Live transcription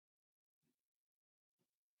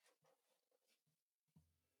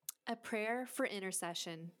A prayer for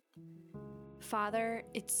intercession. Father,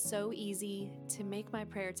 it's so easy to make my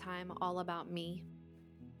prayer time all about me.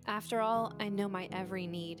 After all, I know my every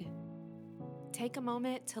need. Take a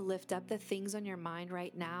moment to lift up the things on your mind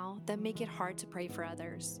right now that make it hard to pray for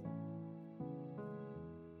others.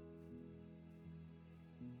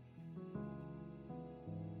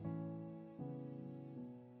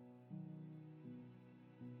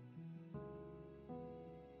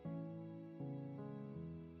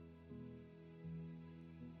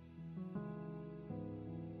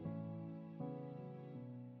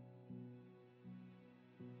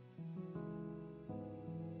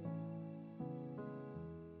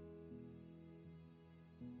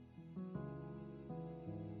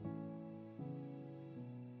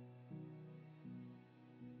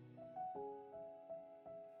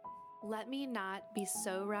 Let me not be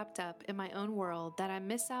so wrapped up in my own world that I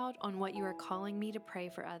miss out on what you are calling me to pray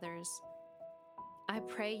for others. I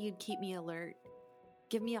pray you'd keep me alert.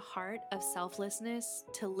 Give me a heart of selflessness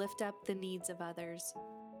to lift up the needs of others.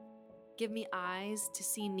 Give me eyes to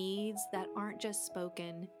see needs that aren't just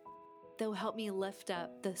spoken, they'll help me lift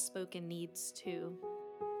up the spoken needs too.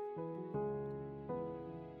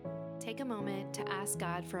 Take a moment to ask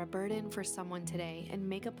God for a burden for someone today and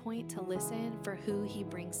make a point to listen for who He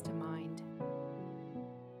brings to mind.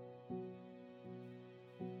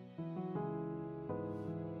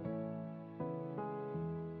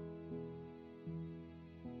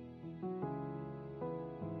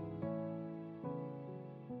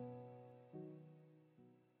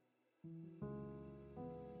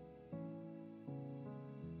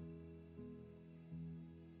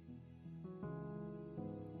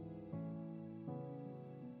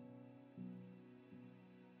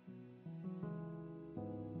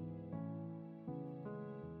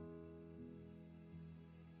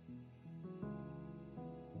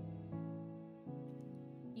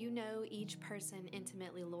 You know each person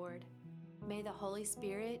intimately, Lord. May the Holy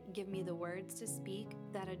Spirit give me the words to speak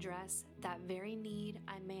that address that very need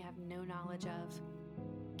I may have no knowledge of.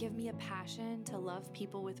 Give me a passion to love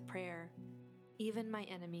people with prayer, even my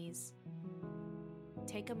enemies.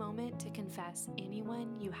 Take a moment to confess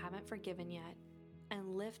anyone you haven't forgiven yet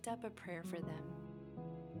and lift up a prayer for them.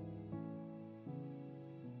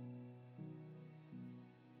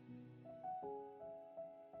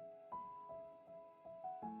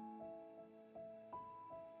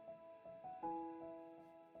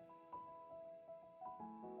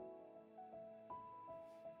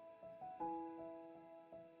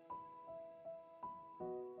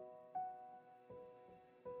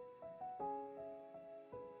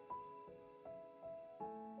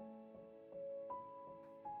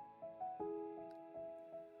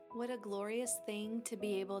 What a glorious thing to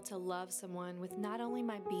be able to love someone with not only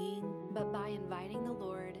my being, but by inviting the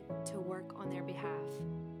Lord to work on their behalf.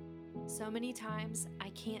 So many times I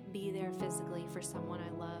can't be there physically for someone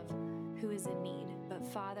I love who is in need, but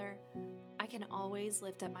Father, I can always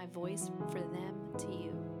lift up my voice for them to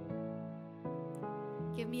you.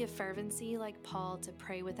 Give me a fervency like Paul to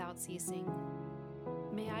pray without ceasing.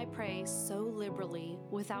 May I pray so liberally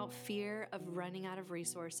without fear of running out of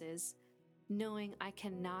resources, knowing I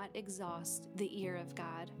cannot exhaust the ear of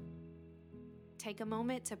God. Take a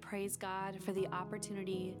moment to praise God for the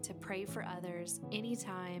opportunity to pray for others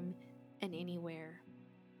anytime and anywhere.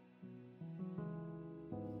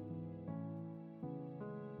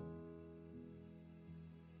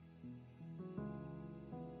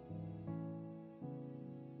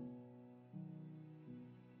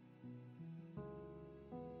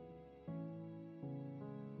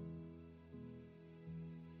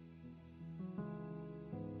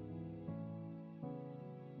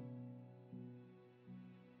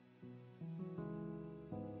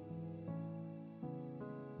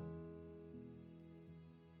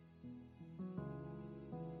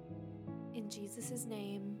 In Jesus'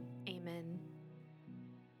 name, amen.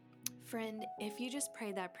 Friend, if you just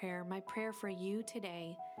prayed that prayer, my prayer for you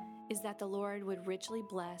today is that the Lord would richly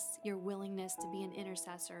bless your willingness to be an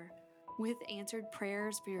intercessor with answered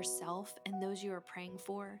prayers for yourself and those you are praying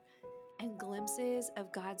for, and glimpses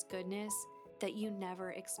of God's goodness that you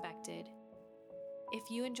never expected. If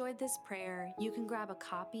you enjoyed this prayer, you can grab a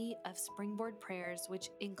copy of Springboard Prayers, which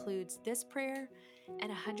includes this prayer and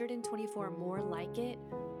 124 more like it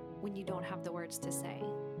when you don't have the words to say.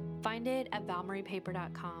 Find it at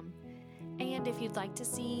valmariepaper.com. And if you'd like to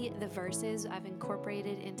see the verses I've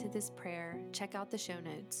incorporated into this prayer, check out the show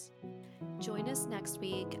notes. Join us next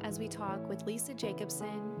week as we talk with Lisa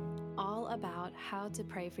Jacobson all about how to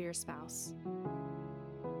pray for your spouse.